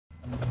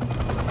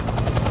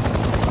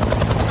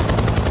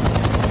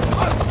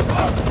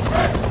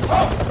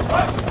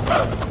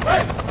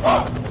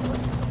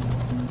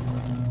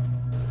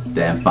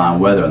fine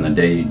weather on the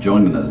day you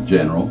joined us,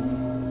 General.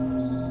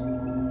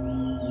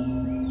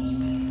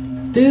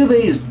 Do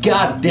these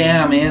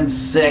goddamn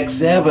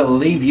insects ever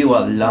leave you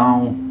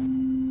alone?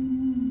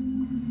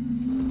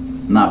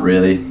 Not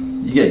really.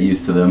 You get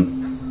used to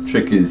them.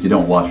 Trick is, you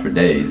don't wash for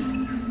days.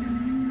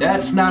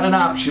 That's not an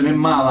option in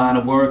my line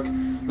of work.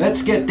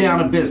 Let's get down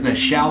to business,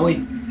 shall we?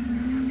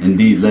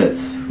 Indeed,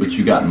 let's. What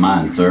you got in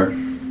mind, sir?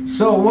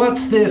 So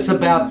what's this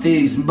about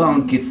these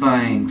monkey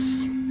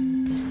things?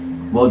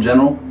 Well,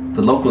 General,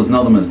 the locals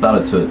know them as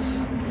Batatuts.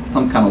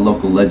 Some kind of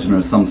local legend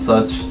or some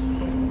such.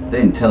 They're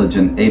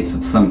intelligent apes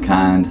of some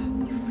kind.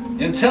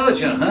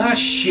 Intelligent, huh?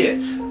 Shit.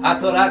 I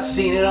thought I'd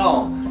seen it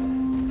all.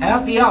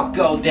 How'd the op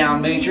go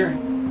down, Major?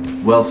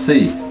 Well,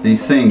 see,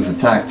 these things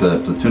attacked a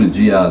platoon of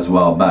GIs a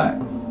while back,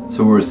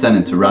 so we were sent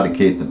in to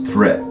eradicate the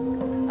threat.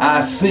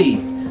 I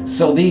see.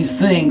 So these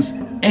things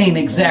ain't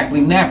exactly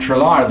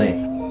natural, are they?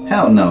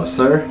 Hell no,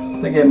 sir.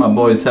 They gave my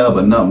boys hell,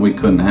 but nothing we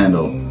couldn't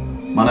handle.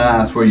 Might I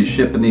ask where you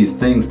shipping these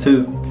things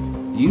to?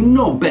 You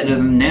know better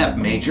than that,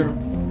 Major.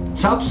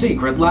 Top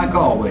secret, like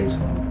always.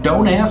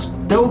 Don't ask,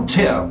 don't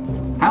tell.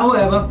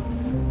 However,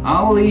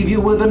 I'll leave you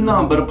with a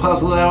number to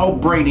puzzle that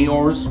old brain of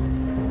yours.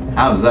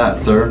 How's that,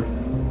 sir?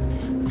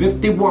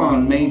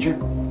 51, Major.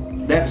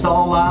 That's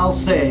all I'll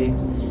say.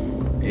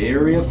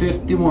 Area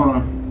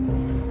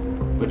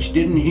 51. But you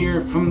didn't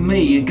hear from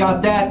me, you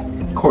got that?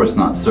 Of course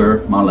not,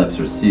 sir. My lips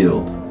are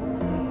sealed.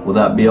 Will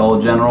that be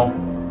all, General?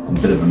 A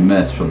bit of a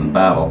mess from the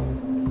battle.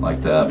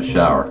 Like to have a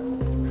shower.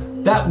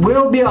 That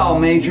will be all,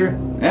 Major.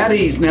 At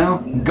ease now.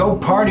 Go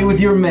party with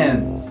your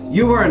men.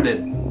 You earned it.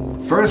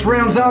 First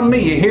round's on me,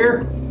 you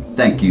hear?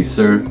 Thank you,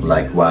 sir.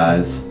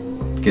 Likewise.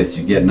 Guess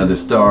you get another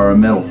star or a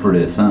medal for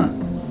this, huh?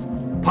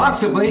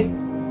 Possibly.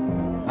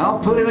 I'll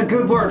put in a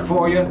good word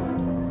for you.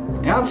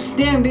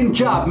 Outstanding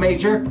job,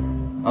 Major.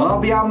 I'll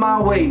be on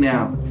my way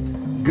now.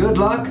 Good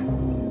luck.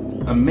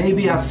 And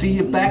maybe I'll see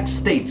you back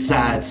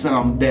stateside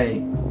someday.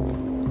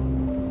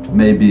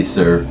 Maybe,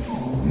 sir.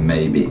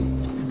 Maybe.